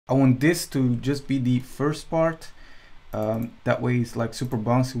I want this to just be the first part. That way it's like super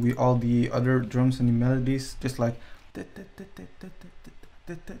bouncy with all the other drums and the melodies, just like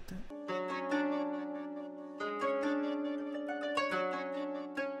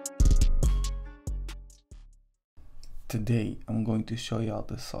today I'm going to show y'all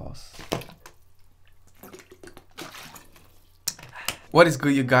the sauce. What is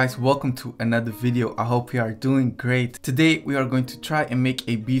good, you guys? Welcome to another video. I hope you are doing great. Today we are going to try and make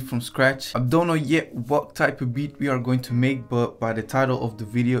a beat from scratch. I don't know yet what type of beat we are going to make, but by the title of the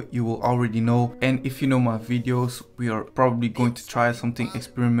video you will already know. And if you know my videos, we are probably going to try something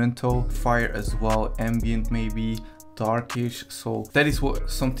experimental, fire as well, ambient maybe, darkish. So that is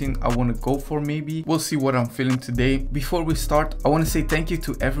something I want to go for. Maybe we'll see what I'm feeling today. Before we start, I want to say thank you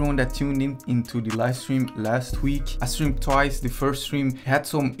to everyone that tuned in into the live stream last week. I streamed twice. The first stream had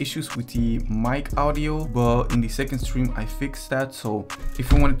some issues with the mic audio, but in the second stream I fixed that. So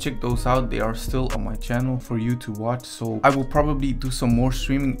if you want to check those out, they are still on my channel for you to watch. So I will probably do some more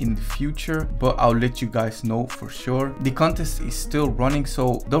streaming in the future, but I'll let you guys know for sure. The contest is still running,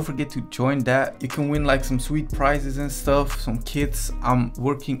 so don't forget to join that. You can win like some sweet prizes and stuff, some kits. I'm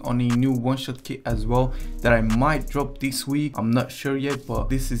working on a new one-shot kit as well that I might drop this week. I'm not sure yet, but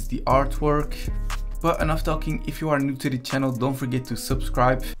this is the artwork. But enough talking. If you are new to the channel, don't forget to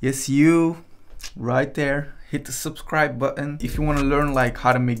subscribe. Yes, you right there, hit the subscribe button. If you want to learn like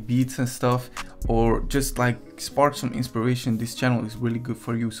how to make beats and stuff, or just like spark some inspiration, this channel is really good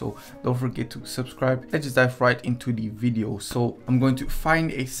for you, so don't forget to subscribe. Let's just dive right into the video. So I'm going to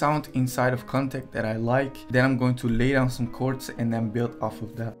find a sound inside of Kontakt that I like, then I'm going to lay down some chords and then build off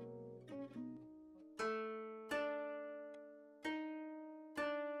of that.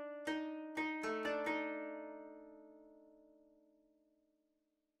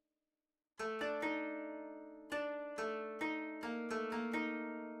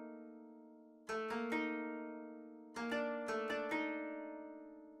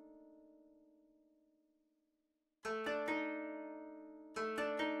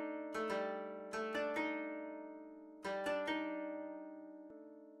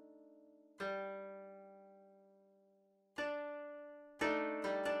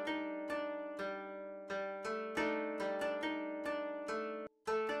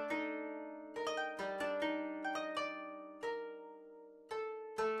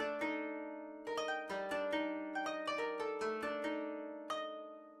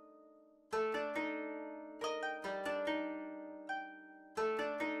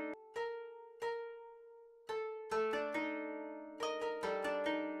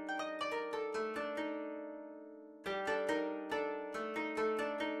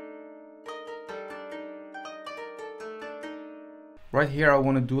 Right here I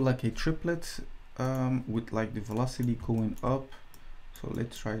want to do like a triplet with like the velocity going up, so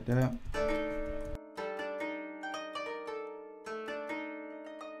let's try that.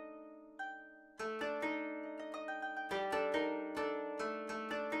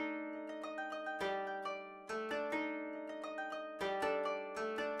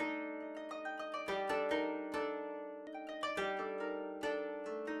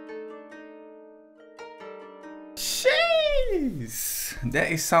 That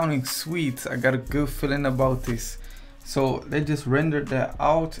is sounding sweet. I got a good feeling about this. So let's just render that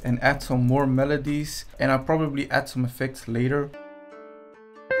out and add some more melodies, and I'll probably add some effects later.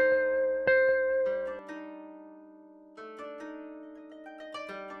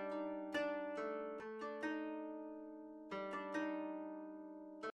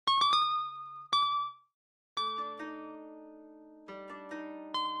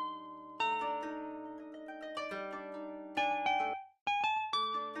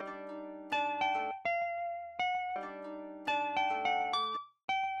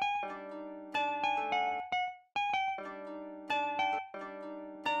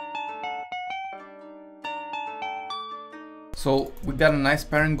 So we got a nice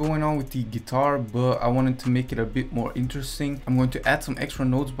pattern going on with the guitar, but I wanted to make it a bit more interesting. I'm going to add some extra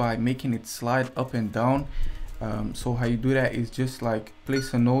notes by making it slide up and down. So how you do that is just like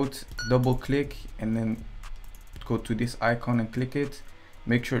place a note, double click, and then go to this icon and click it.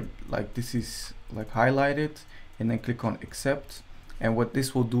 Make sure like this is like highlighted, and then click on accept. And what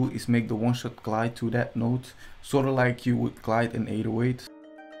this will do is make the one shot glide to that note, sort of like you would glide an 808.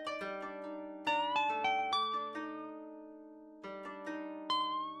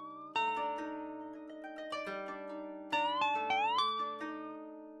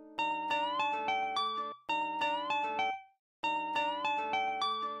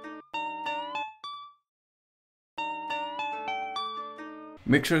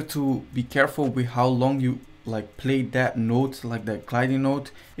 Make sure to be careful with how long you like play that note, like that gliding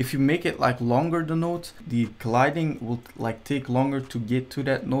note. If you make it like longer the note, the gliding will like take longer to get to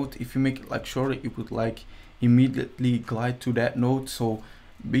that note. If you make it like shorter, it would like immediately glide to that note. So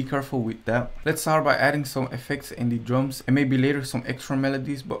be careful with that. Let's start by adding some effects in the drums and maybe later some extra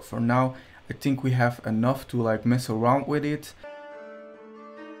melodies, but for now I think we have enough to like mess around with it.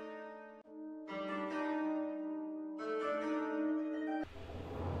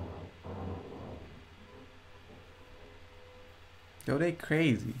 Yo, they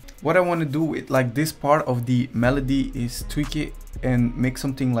crazy. What I want to do with like this part of the melody is tweak it and make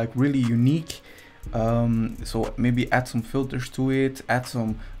something like really unique. So maybe add some filters to it, add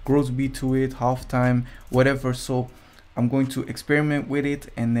some groove beat to it, halftime, whatever. So I'm going to experiment with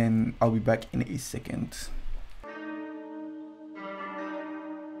it and then I'll be back in a second.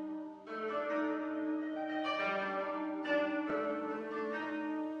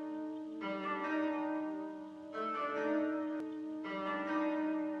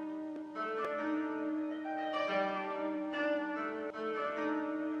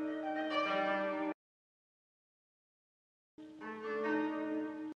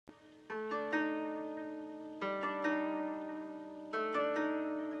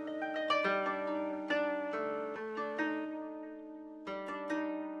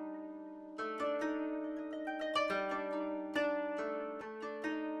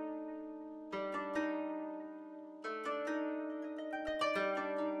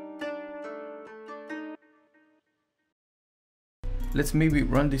 Let's maybe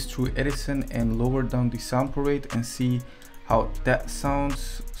run this through Edison and lower down the sample rate and see how that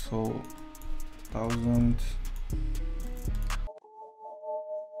sounds. So 1000.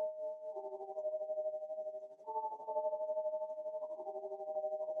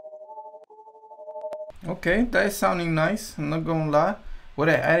 Okay, that is sounding nice, I'm not gonna lie. What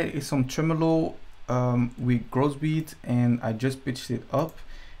I added is some tremolo with groove beat and I just pitched it up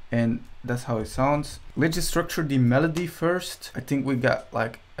and that's how it sounds. Let's just structure the melody first. I think we got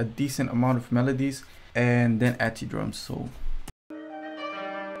like a decent amount of melodies and then add the drums. So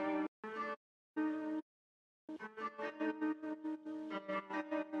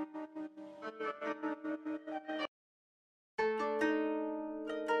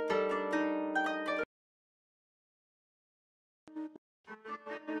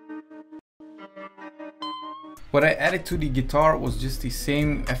what I added to the guitar was just the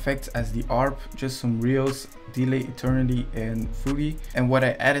same effects as the harp, just some reels, delay, eternity, and fruity. And what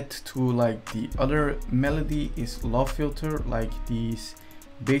I added to like the other melody is love filter, like these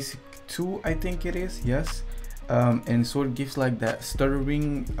basic 2, I think it is, yes. And so it gives like that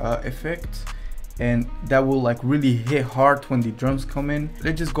stuttering effect, and that will like really hit hard when the drums come in.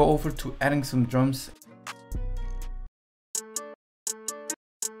 Let's just go over to adding some drums.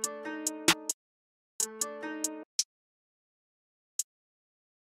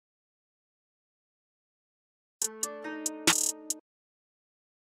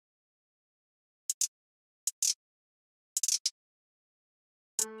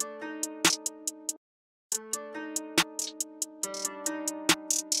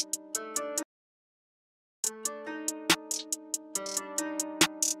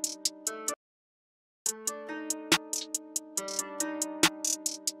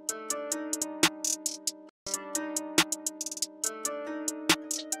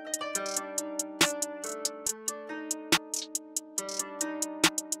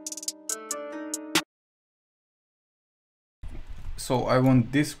 So I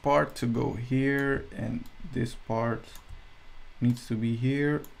want this part to go here and this part needs to be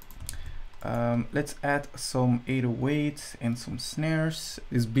here. Let's add some 808s and some snares.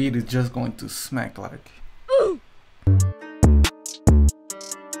 This beat is just going to smack like.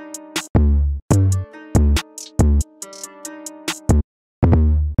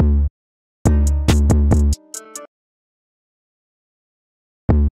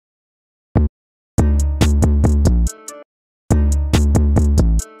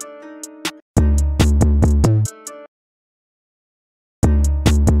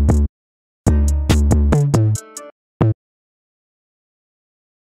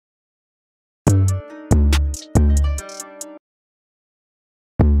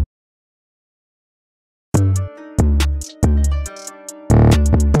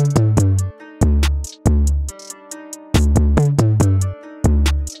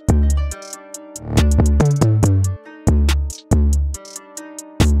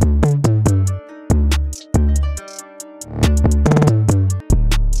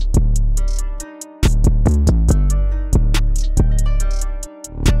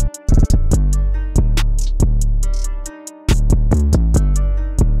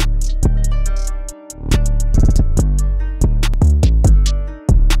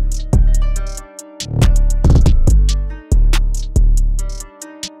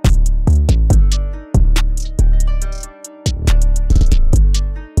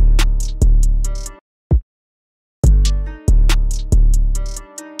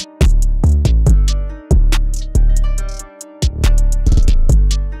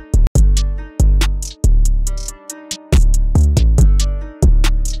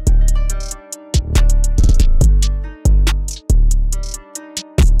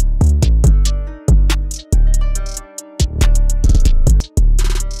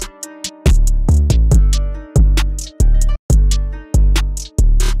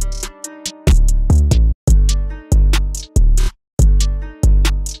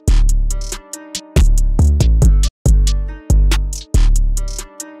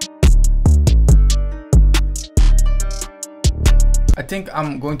 think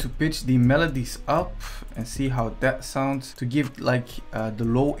I'm going to pitch the melodies up and see how that sounds, to give like the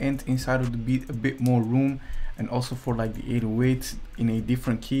low end inside of the beat a bit more room, and also for like the 808s in a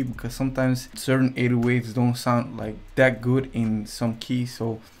different key, because sometimes certain 808s don't sound like that good in some keys.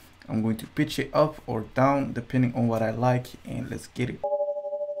 So I'm going to pitch it up or down depending on what I like, and let's get it.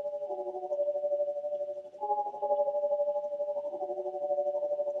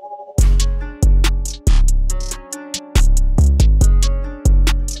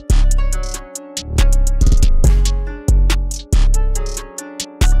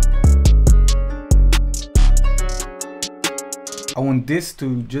 I want this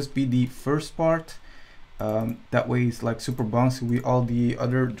to just be the first part, that way it's like super bouncy with all the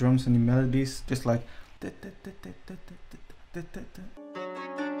other drums and the melodies, just like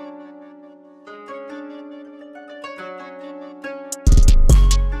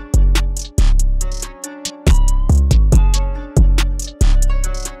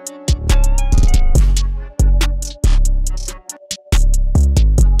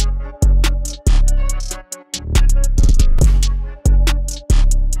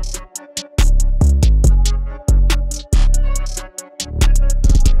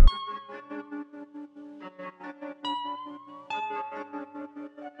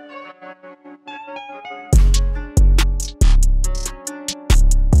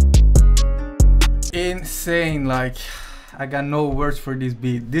insane. Like, I got no words for this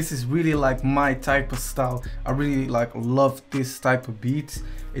beat. This is really like my type of style. I really like love this type of beats.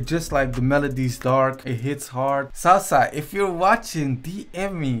 It's just like the melody's dark, it hits hard. Southside, if you're watching,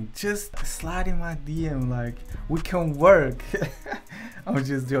 DM me, just slide in my DM, like we can work. I'm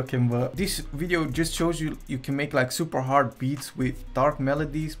just joking, but this video just shows you can make like super hard beats with dark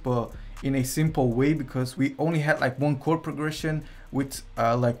melodies, but in a simple way, because we only had like one chord progression with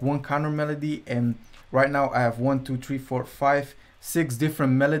like one counter melody, and right now I have 1, 2, 3, 4, 5, 6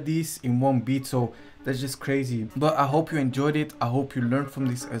 different melodies in one beat. So that's just crazy. But I hope you enjoyed it. I hope you learned from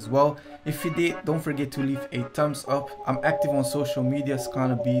this as well. If you did, don't forget to leave a thumbs up. I'm active on social media,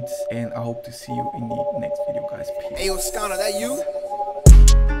 Skana Beats, and I hope to see you in the next video, guys. Peace. Hey, yo, Skana, that you?